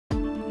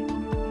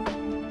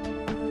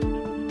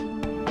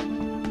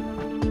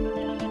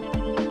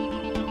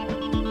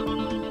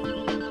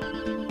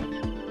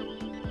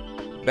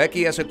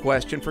Becky has a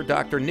question for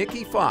Dr.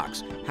 Nikki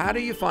Fox. How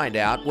do you find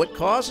out what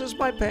causes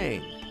my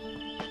pain?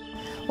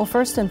 Well,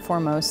 first and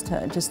foremost,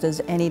 just as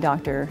any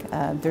doctor,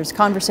 there's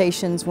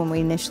conversations when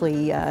we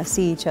initially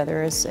see each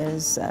other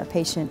as a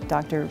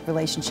patient-doctor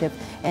relationship,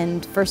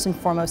 and first and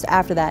foremost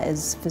after that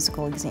is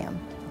physical exam.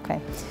 Okay,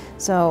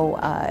 so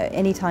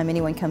anytime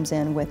anyone comes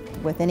in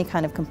with any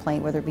kind of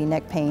complaint, whether it be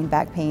neck pain,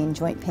 back pain,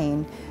 joint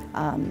pain,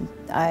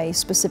 I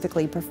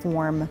specifically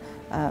perform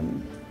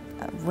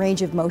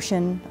range of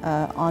motion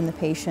on the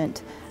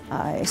patient.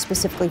 I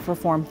specifically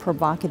perform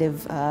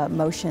provocative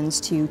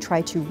motions to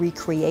try to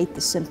recreate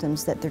the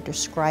symptoms that they're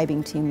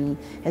describing to me,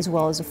 as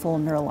well as a full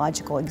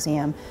neurological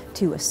exam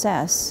to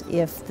assess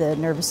if the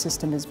nervous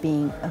system is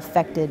being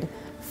affected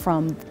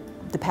from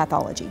the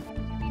pathology.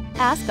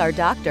 Ask our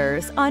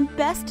doctors on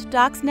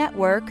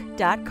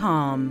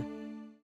bestdocsnetwork.com.